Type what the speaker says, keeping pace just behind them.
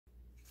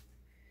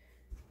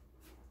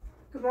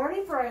Good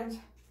morning, friends.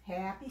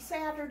 Happy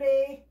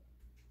Saturday.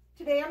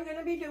 Today I'm going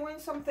to be doing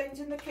some things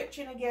in the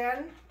kitchen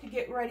again to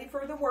get ready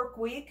for the work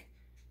week.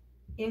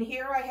 In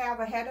here I have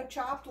a head of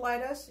chopped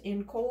lettuce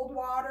in cold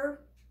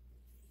water.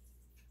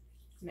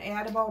 I'm going to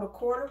add about a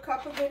quarter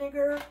cup of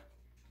vinegar.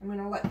 I'm going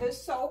to let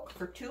this soak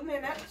for 2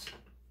 minutes.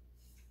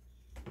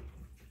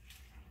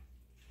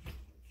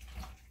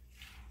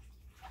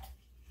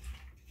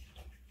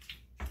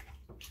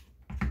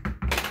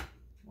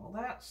 While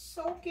that's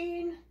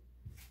soaking,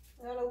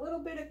 got a little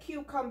bit of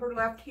cucumber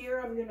left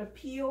here. I'm going to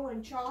peel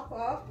and chop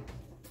up.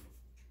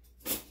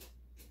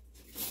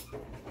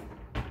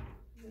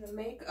 I'm going to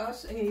make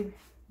us a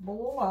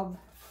bowl of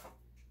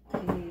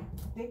a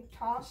big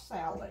tossed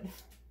salad.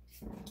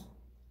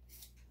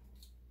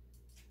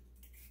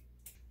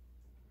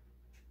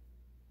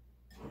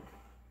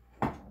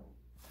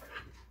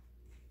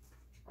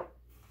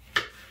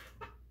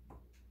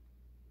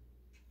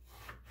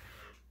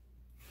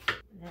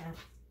 Nah,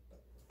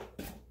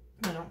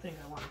 I don't think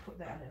I want to put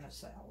that in a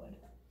salad.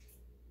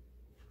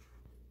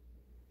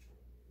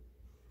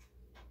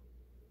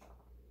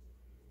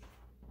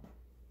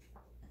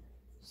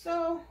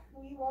 So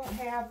we won't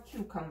have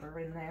cucumber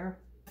in there,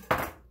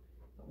 but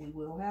we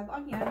will have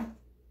onion.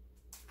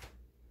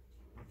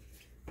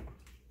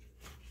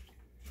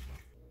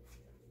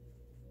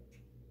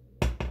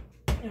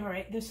 All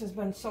right, this has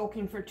been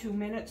soaking for 2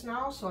 minutes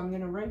now, so I'm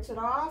going to rinse it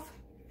off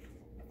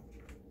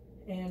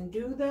and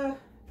do the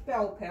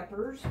bell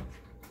peppers.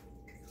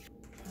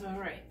 All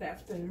right,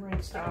 that's been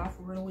rinsed off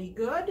really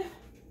good.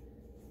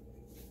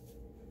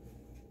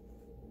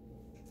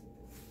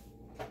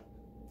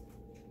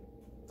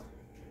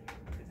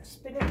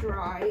 Spin it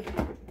dry.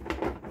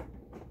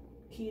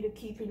 Key to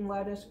keeping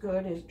lettuce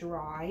good is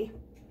dry.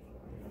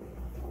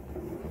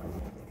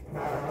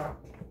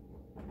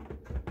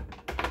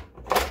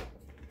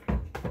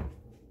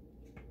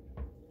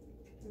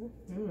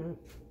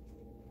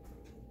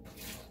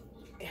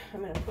 I'm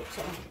going to put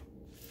some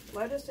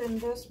lettuce in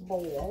this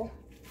bowl.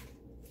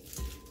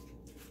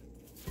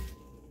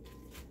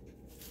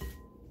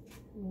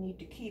 We need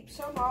to keep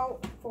some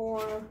out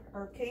for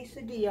our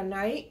quesadilla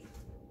night.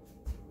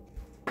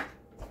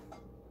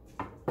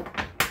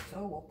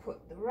 So we'll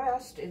put the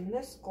rest in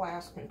this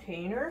glass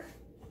container,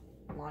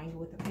 lined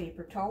with a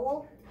paper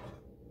towel.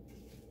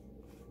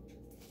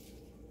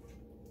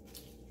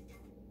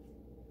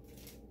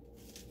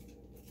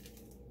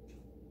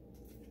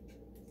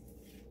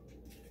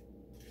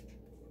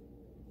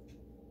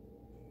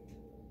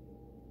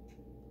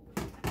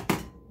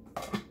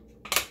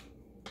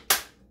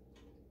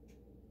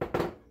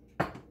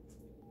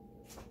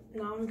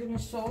 Now I'm going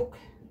to soak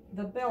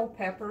the bell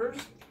peppers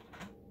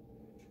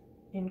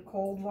in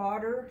cold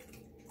water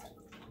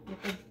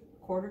with a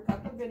quarter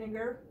cup of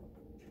vinegar.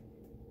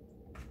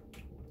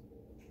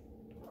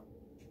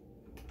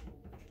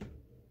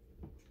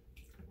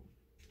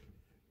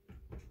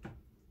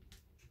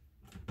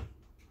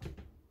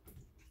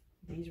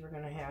 These we're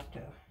going to have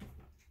to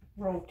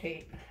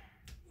rotate.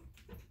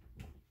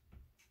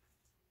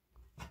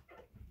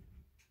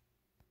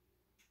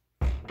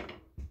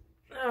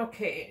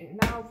 Okay,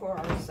 now for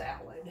our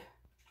salad.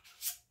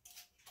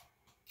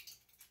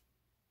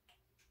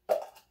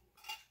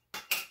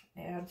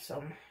 Add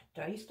some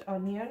diced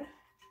onion.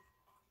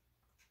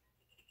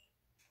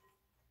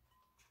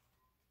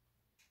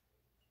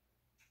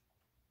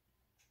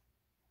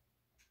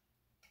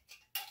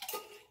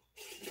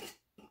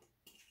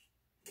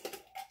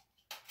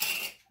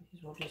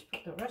 We'll just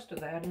put the rest of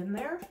that in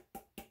there.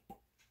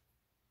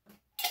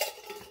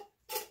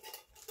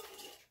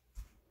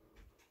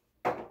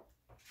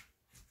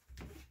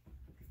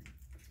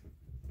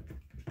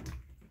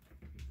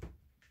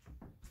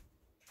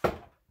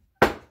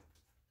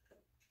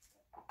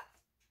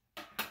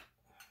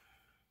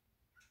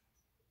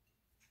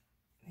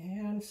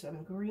 And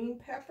some green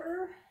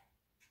pepper.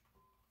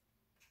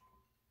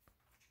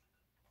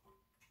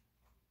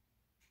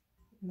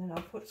 And then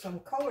I'll put some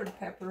colored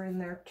pepper in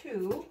there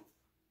too.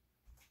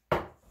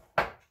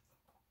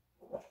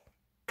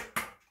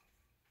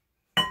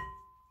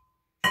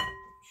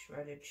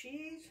 Shredded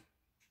cheese.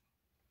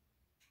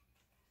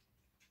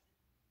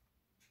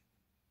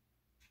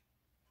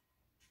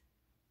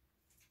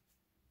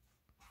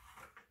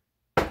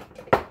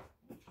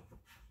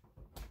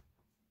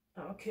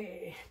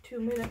 Okay, 2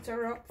 minutes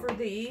are up for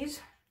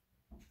these.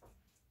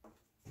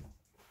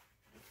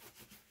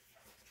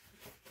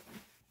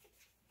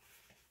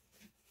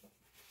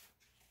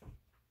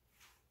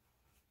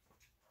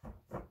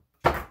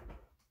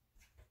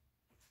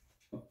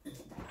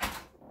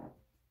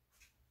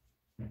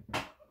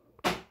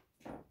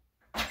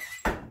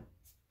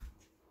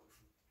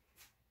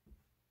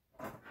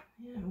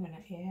 And I'm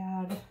going to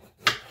add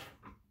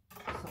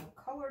some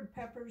colored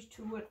peppers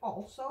to it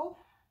also.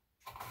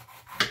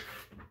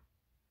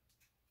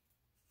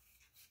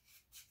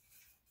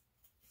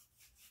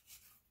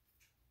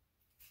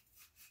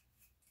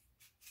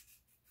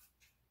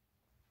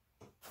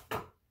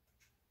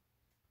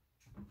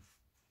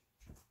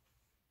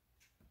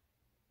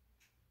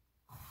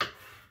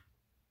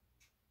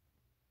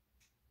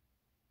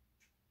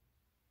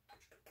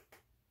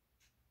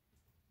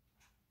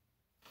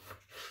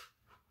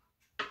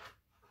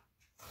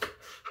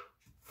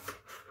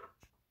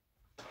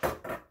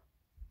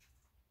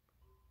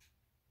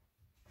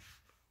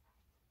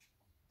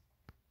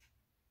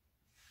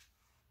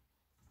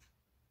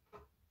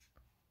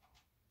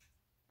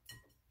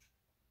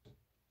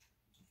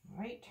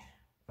 Right,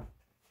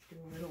 do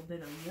a little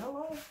bit of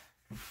yellow.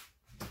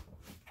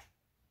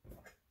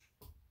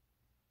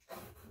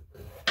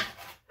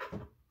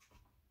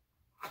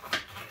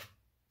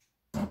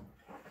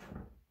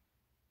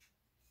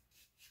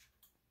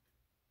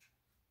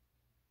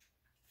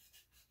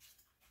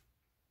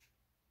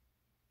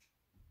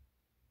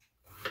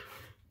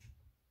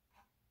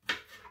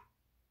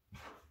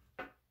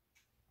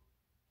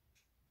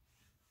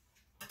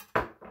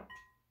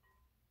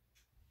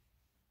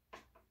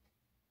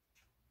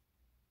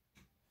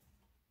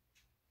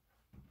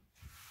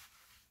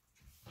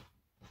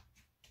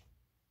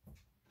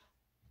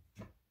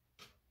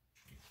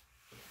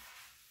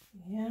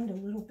 And a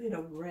little bit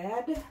of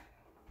red.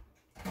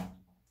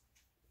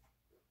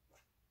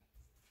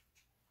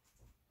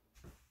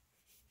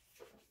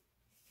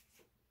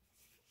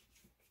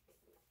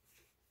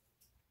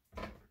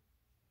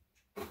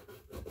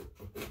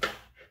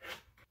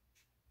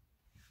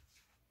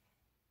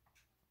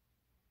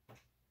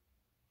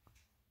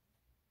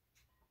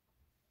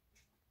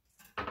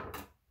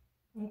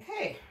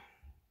 Okay,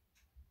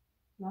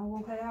 now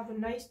we'll have a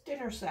nice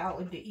dinner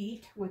salad to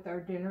eat with our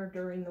dinner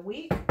during the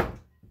week.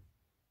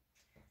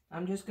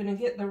 I'm just going to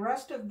get the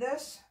rest of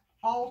this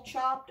all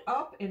chopped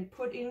up and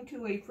put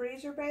into a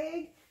freezer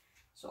bag,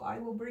 so I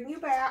will bring you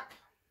back.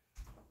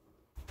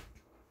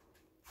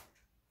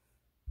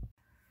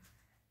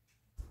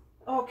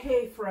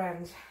 Okay,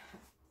 friends,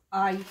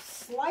 I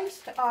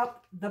sliced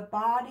up the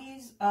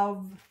bodies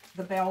of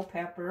the bell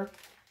pepper.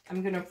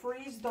 I'm going to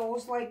freeze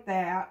those like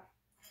that.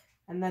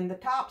 And then the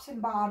tops and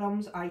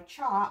bottoms I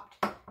chopped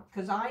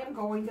because I am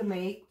going to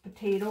make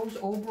potatoes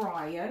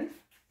O'Brien.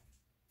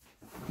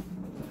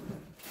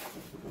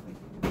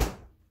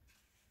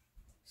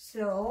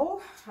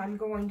 So I'm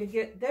going to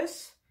get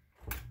this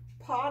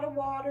pot of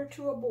water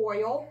to a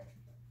boil.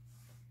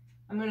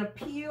 I'm going to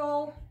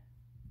peel,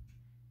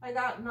 I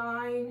got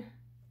 9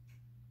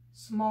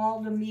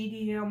 small to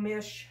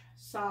medium-ish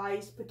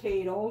size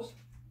potatoes.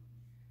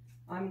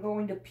 I'm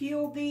going to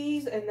peel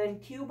these and then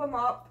cube them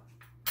up,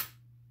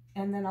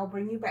 and then I'll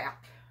bring you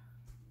back.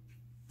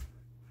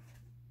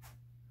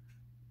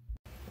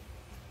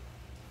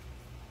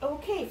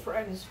 Okay,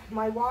 friends,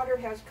 my water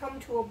has come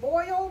to a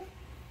boil.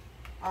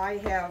 I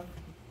have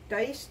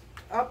diced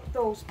up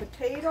those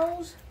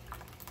potatoes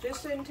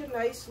just into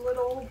nice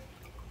little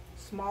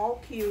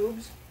small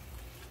cubes.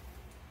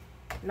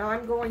 Now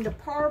I'm going to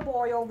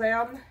parboil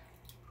them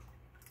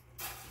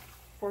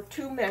for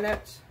 2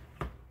 minutes.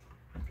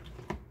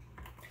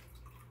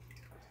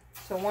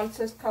 So once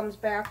this comes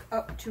back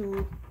up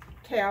to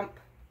temp,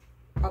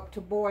 up to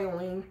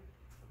boiling,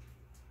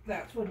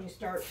 that's when you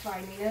start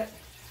timing it.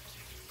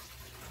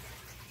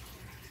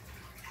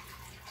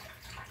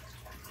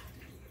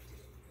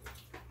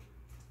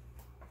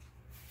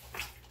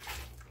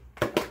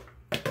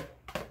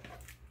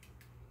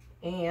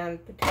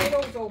 And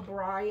potatoes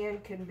O'Brien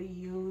can be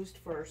used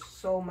for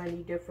so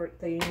many different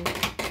things.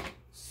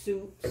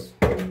 Soups,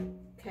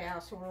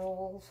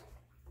 casseroles,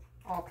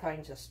 all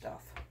kinds of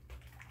stuff.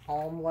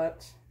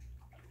 Omelets.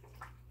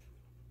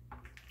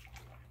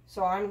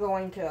 So I'm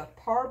going to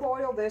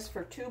parboil this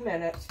for 2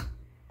 minutes.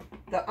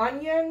 The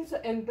onions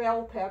and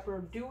bell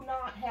pepper do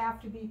not have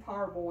to be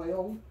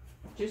parboiled,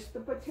 just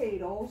the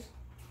potatoes.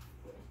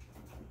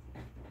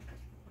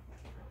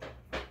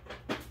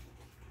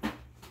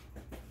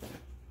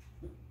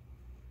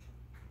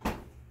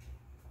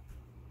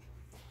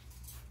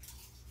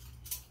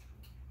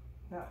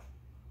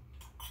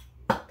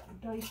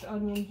 Diced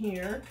onion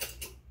here,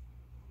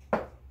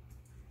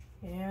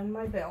 and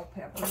my bell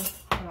pepper.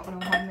 I don't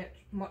know how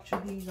much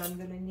of these I'm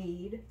going to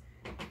need.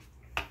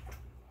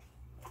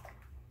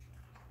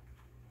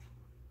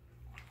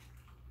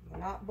 They're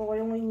not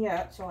boiling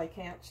yet, so I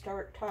can't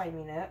start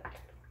timing it.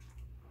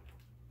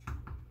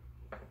 I'm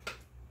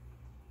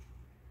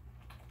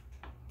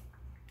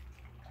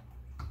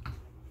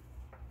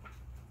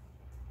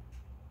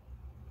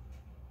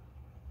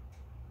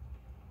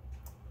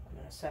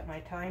going to set my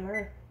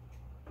timer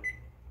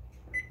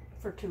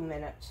for 2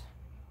 minutes.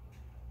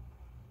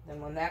 Then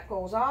when that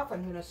goes off,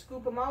 I'm going to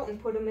scoop them out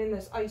and put them in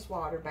this ice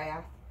water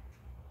bath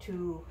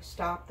to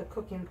stop the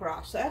cooking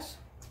process.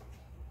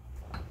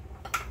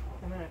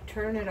 I'm going to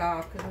turn it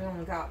off because we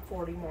only got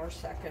 40 more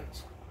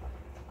seconds.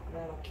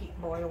 That'll keep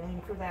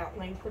boiling for that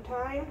length of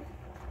time.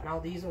 Now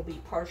these will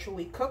be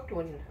partially cooked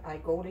when I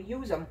go to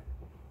use them.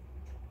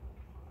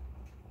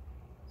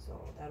 So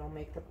that'll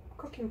make the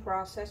cooking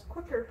process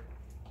quicker.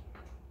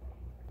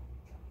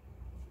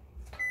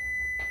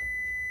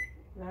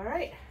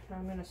 Alright,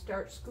 I'm going to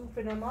start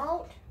scooping them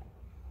out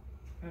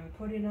and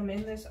putting them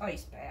in this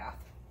ice bath.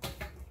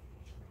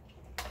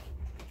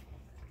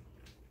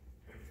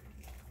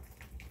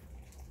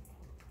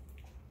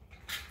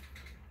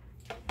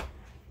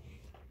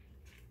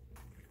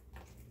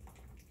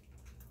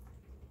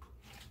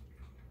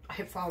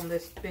 I found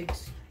this big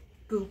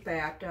scoop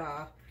at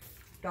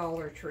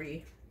Dollar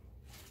Tree.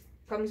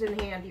 Comes in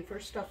handy for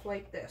stuff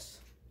like this.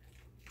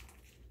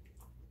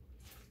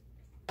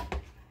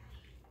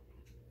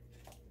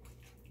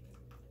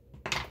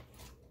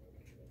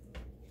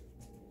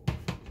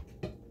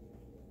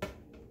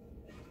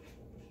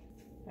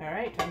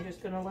 Alright, I'm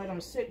just going to let them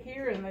sit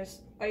here in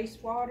this ice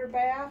water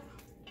bath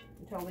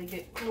until they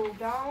get cooled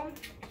down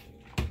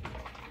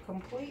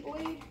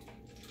completely.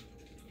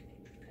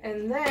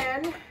 And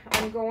then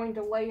I'm going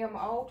to lay them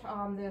out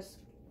on this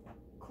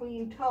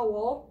clean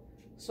towel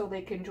so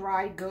they can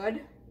dry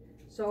good.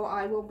 So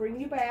I will bring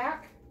you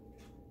back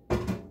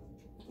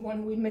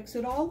when we mix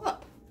it all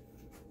up.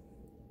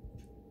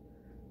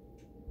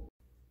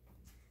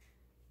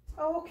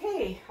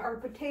 Okay, our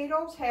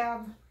potatoes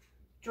have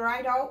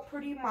dried out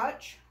pretty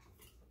much,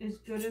 as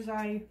good as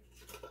I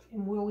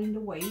am willing to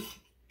wait.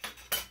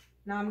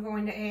 Now I'm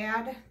going to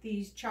add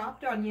these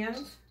chopped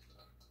onions.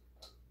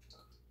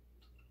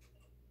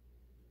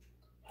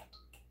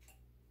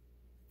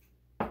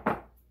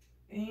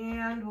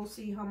 And we'll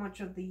see how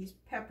much of these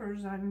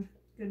peppers I'm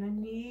gonna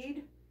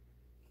need.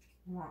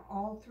 I want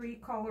all 3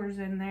 colors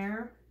in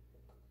there.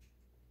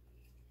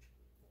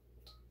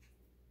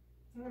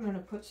 I'm gonna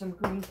put some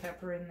green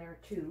pepper in there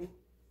too.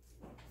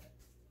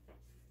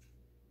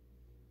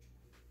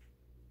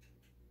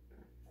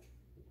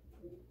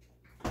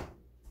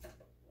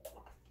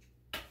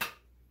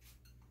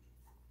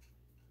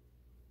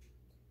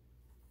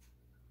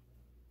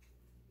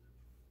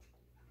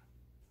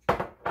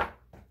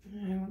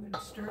 And we're going to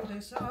stir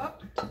this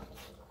up.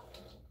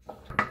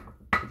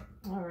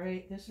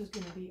 Alright, this is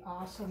going to be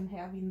awesome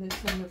having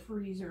this in the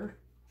freezer.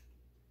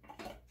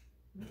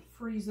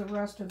 Freeze the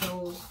rest of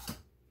those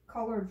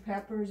colored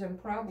peppers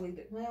and probably,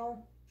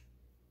 well,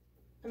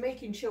 I'm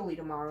making chili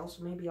tomorrow,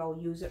 so maybe I'll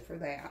use it for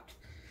that.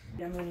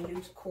 I'm going to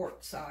use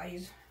quart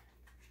size.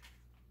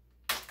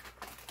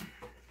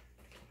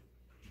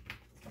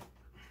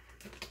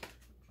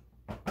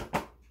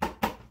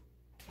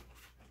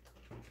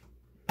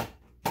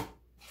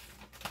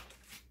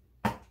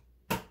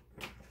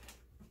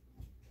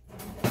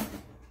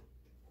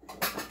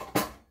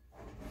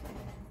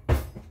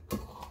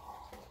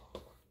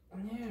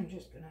 I'm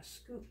just going to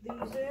scoop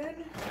these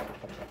in.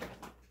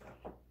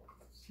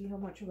 See how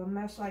much of a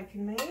mess I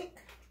can make.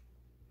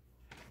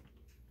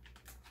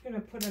 I'm going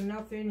to put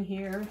enough in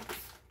here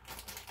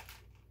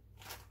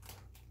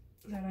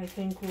that I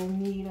think we'll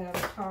need at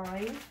a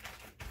time.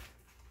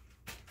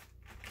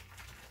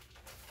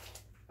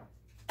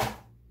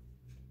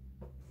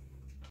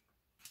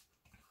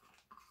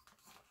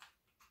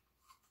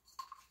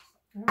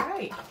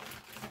 Alright,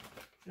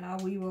 now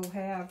we will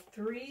have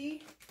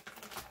 3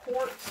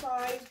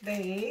 quart-sized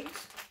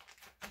bags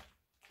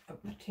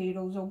of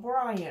Potatoes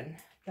O'Brien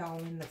down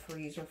in the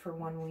freezer for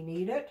when we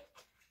need it.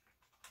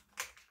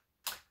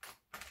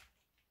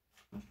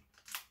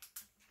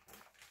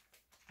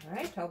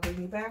 Alright, I'll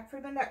bring you back for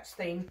the next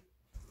thing.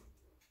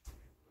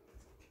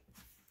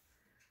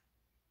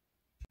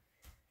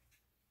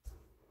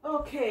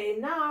 Okay,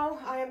 now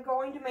I am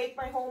going to make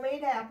my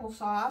homemade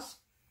applesauce.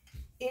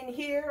 In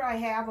here I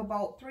have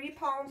about 3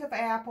 pounds of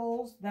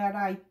apples that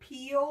I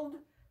peeled,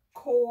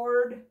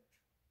 cored,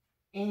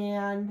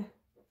 and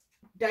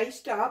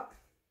diced up.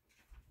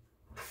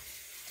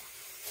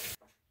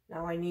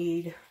 Now I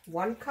need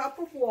 1 cup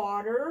of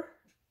water,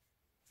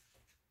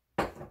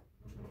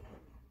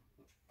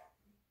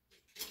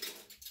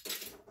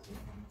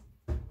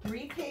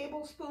 3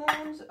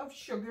 tablespoons of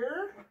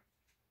sugar,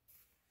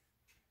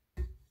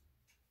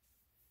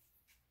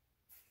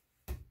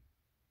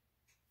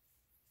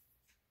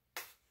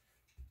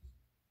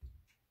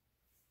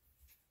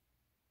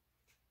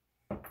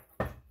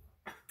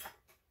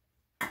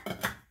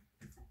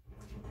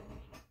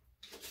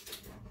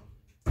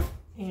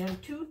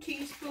 and 2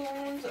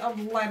 teaspoons of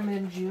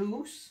lemon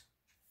juice.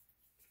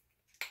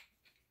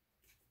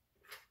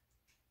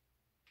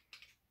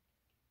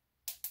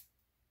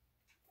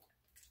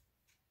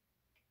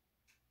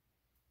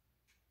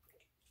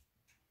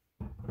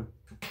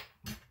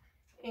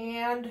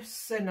 And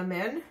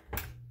cinnamon.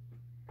 I'm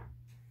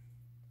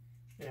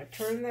going to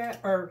turn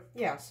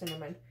that,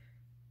 cinnamon.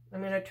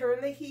 I'm going to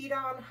turn the heat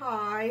on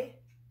high.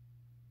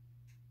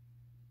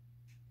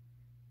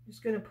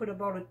 Just going to put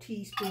about a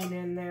teaspoon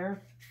in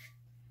there.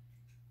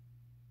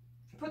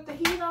 Put the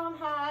heat on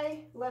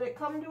high, let it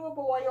come to a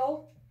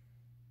boil,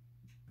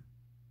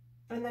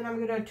 and then I'm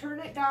going to turn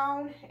it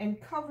down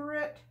and cover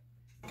it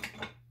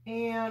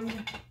and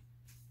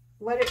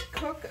let it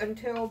cook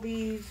until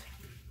these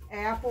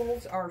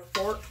apples are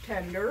fork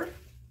tender.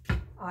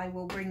 I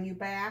will bring you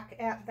back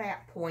at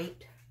that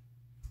point.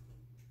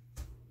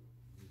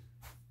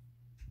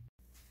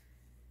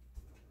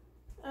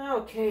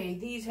 Okay,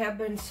 these have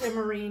been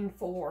simmering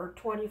for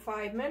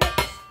 25 minutes.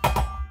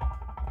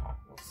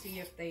 We'll see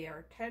if they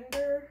are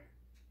tender.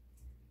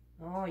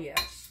 Oh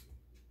yes.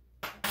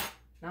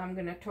 Now I'm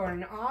going to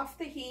turn off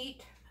the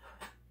heat.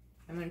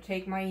 I'm going to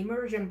take my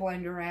immersion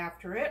blender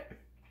after it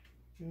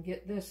and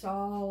get this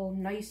all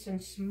nice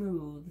and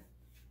smooth.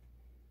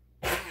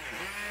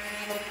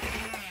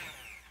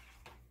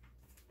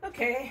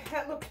 Okay,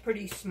 that looks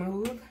pretty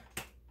smooth.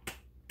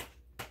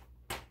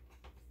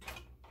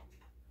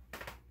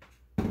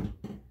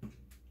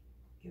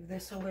 Give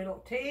this a little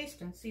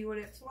taste and see what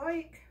it's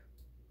like.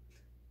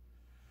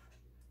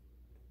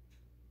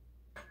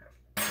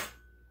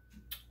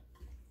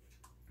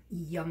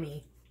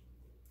 Yummy.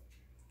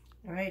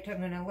 All right, I'm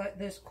going to let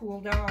this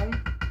cool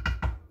down.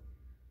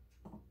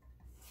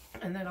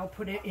 And then I'll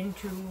put it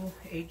into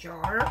a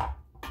jar.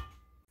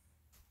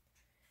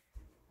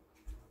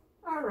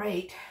 All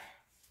right.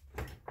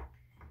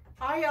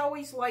 I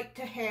always like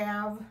to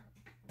have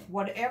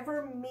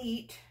whatever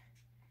meat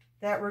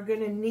that we're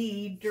going to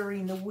need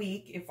during the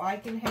week. If I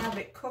can have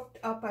it cooked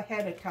up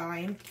ahead of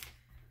time,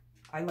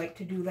 I like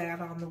to do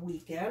that on the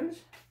weekends.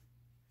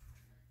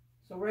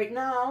 So right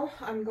now,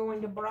 I'm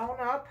going to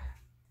brown up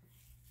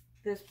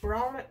this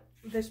pound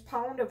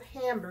of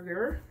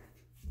hamburger,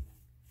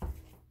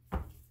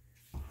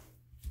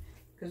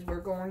 because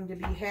we're going to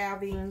be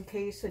having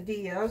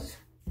quesadillas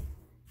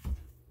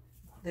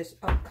this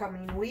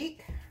upcoming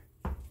week.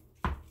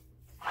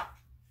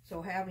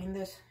 So having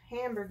this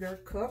hamburger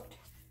cooked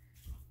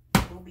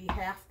will be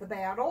half the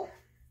battle.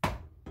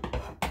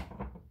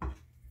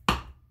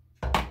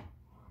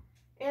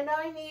 And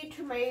I need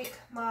to make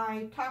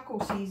my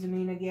taco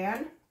seasoning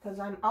again because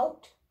I'm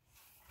out.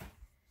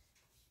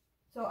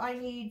 So I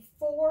need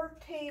 4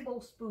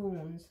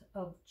 tablespoons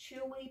of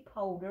chili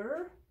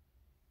powder.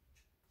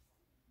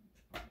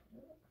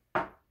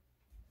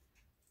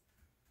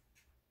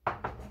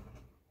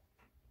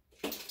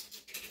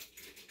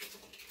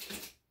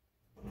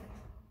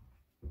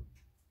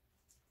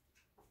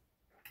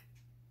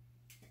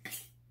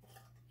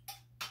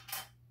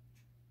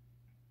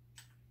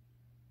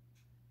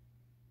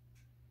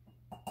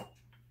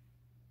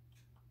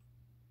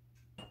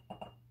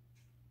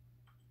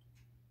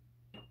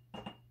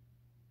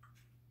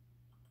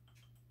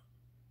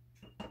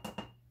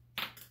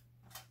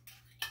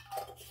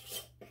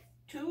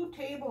 Two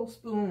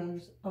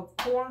tablespoons of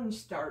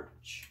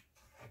cornstarch.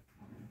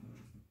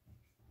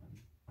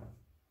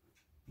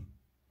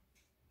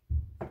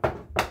 I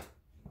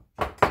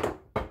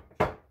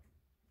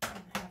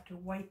have to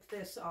wipe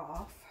this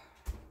off.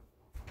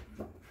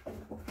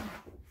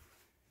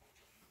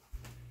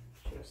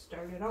 Should have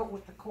started out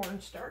with the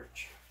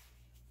cornstarch.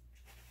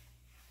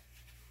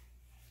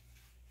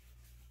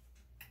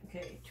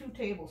 Okay, 2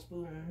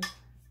 tablespoons.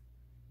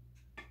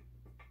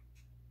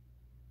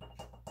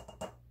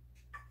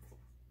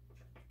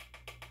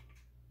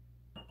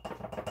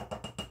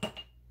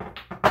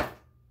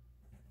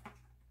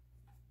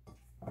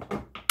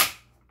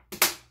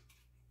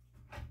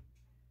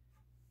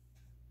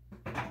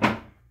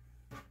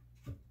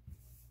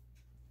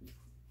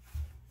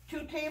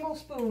 Two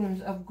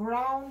tablespoons of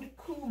ground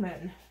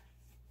cumin.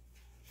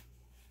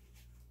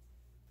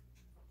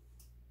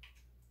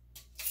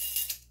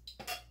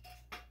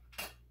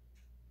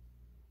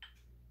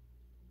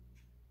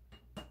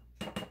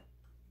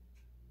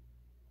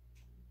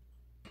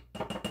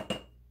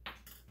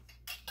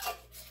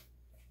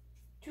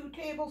 Two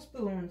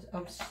tablespoons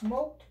of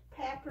smoked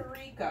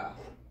paprika.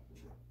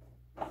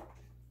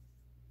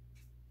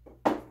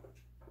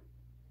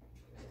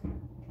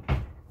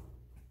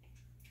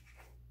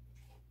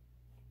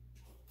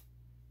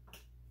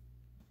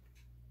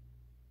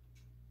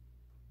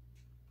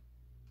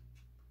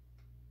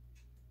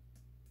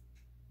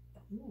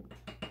 Ooh.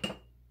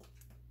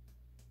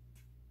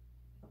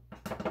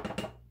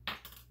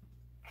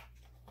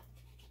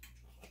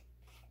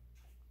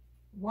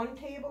 1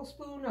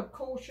 tablespoon of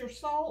kosher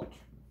salt.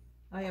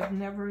 I have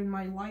never in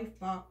my life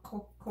bought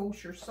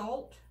kosher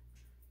salt,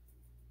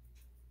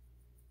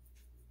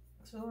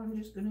 so I'm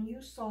just going to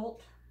use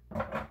salt.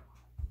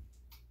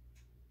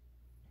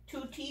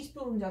 2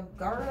 teaspoons of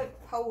garlic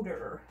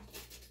powder.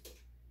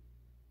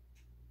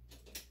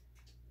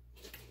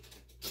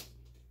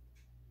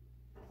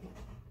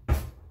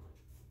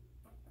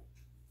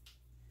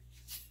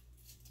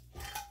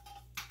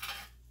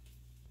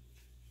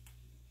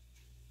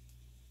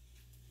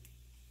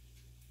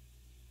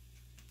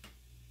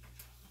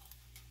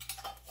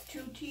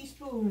 Two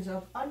teaspoons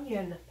of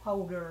onion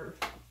powder.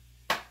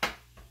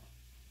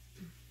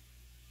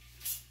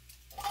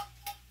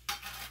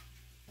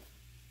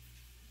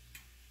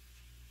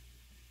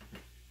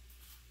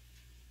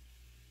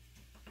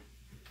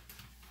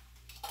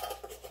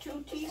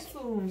 Two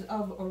teaspoons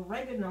of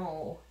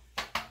oregano.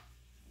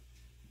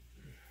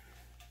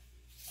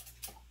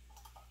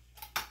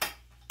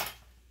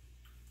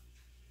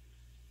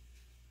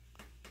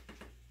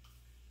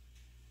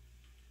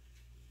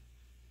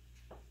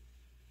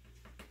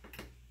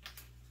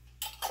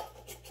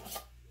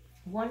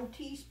 One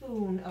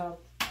teaspoon of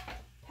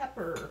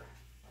pepper.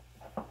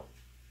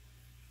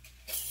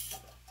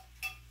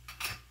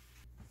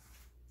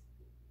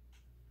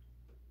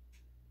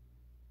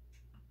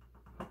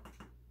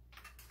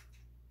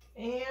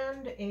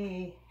 And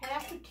a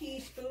half a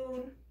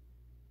teaspoon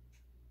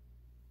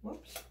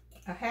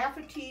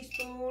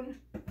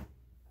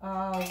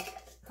of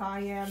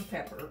cayenne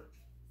pepper.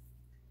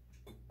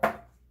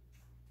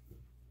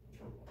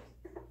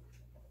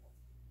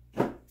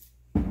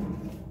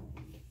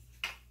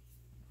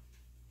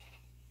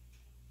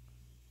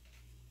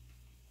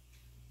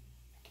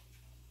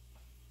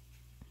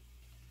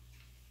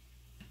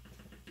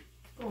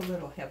 a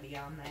little heavy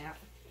on that.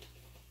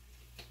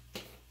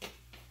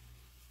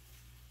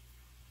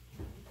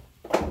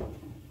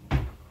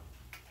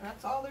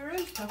 That's all there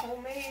is to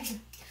homemade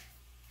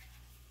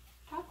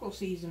taco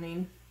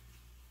seasoning.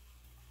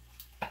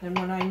 And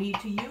when I need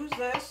to use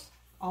this,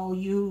 I'll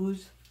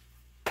use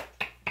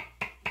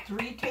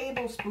 3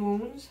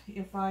 tablespoons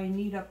if I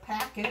need a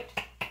packet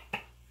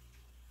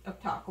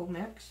of taco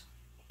mix.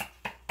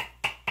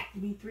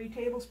 It'll be 3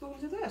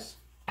 tablespoons of this.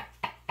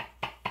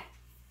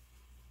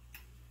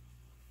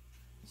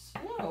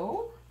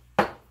 So,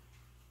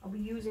 I'll be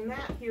using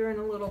that here in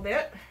a little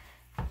bit.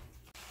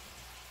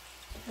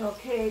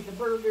 Okay, the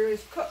burger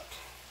is cooked.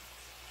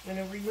 I'm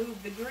going to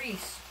remove the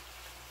grease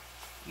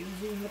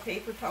using the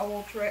paper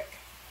towel trick.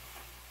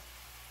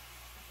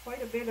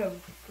 Quite a bit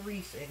of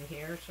grease in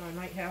here, so I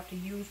might have to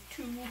use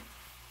two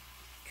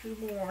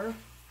more.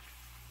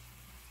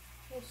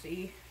 We'll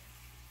see.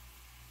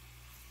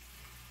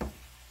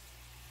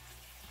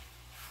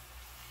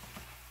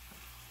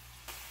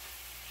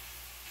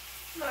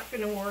 I'm not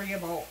going to worry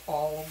about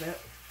all of it.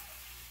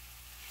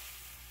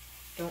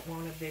 Don't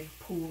want a big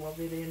pool of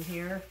it in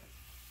here.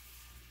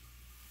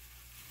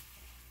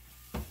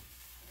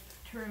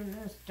 Turn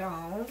this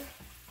down.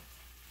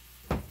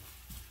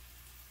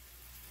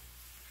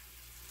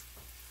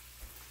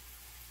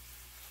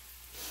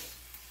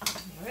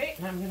 Alright,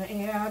 and I'm going to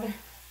add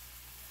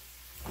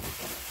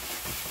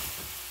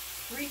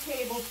 3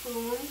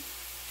 tablespoons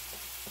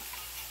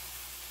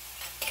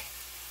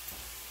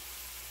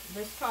of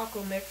this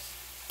taco mix.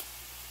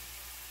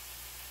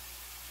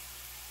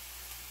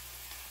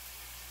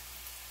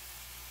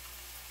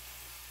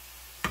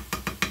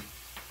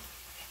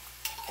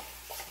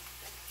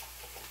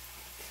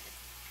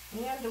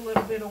 And a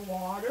little bit of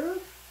water.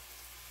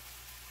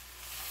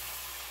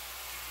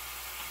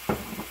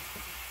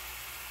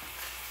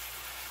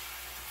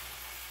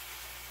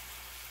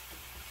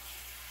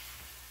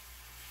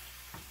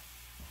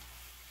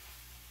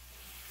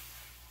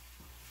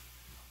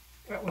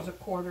 That was a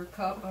 1/4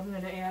 cup. I'm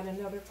going to add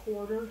another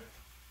 1/4.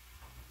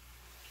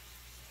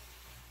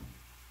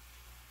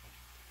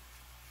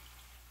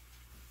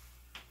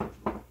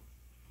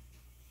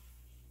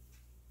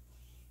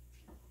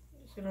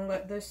 Just going to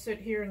let this sit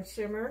here and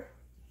simmer.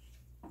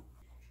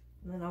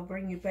 And then I'll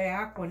bring you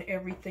back when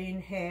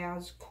everything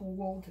has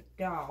cooled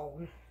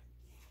down.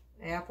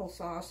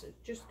 Applesauce is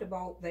just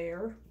about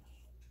there.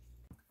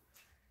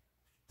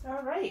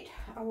 Alright,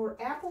 our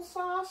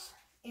applesauce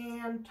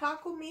and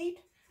taco meat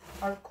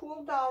are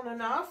cooled down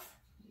enough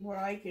where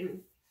I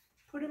can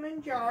put them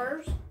in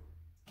jars.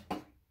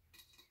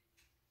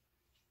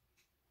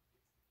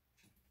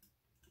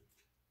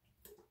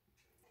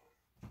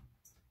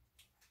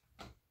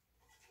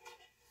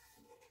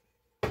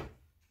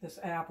 This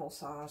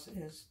applesauce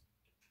is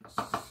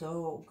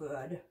so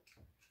good.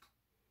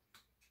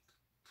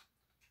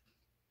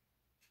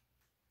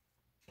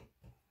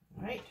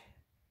 All right,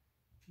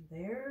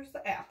 there's the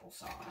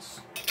applesauce.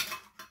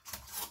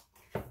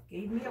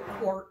 Gave me a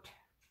quart.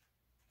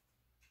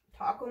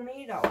 Taco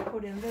meat I'll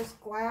put in this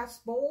glass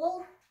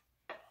bowl.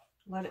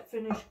 Let it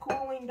finish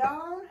cooling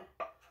down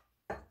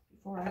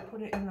before I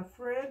put it in the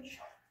fridge.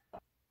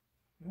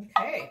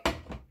 Okay.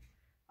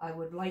 I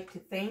would like to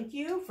thank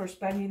you for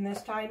spending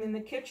this time in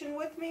the kitchen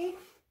with me.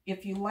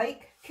 If you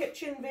like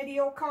kitchen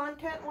video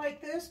content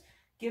like this,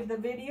 give the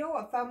video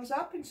a thumbs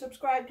up and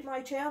subscribe to my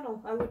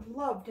channel. I would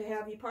love to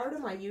have you part of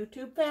my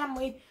YouTube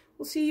family.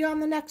 We'll see you on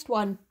the next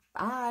one.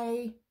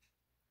 Bye.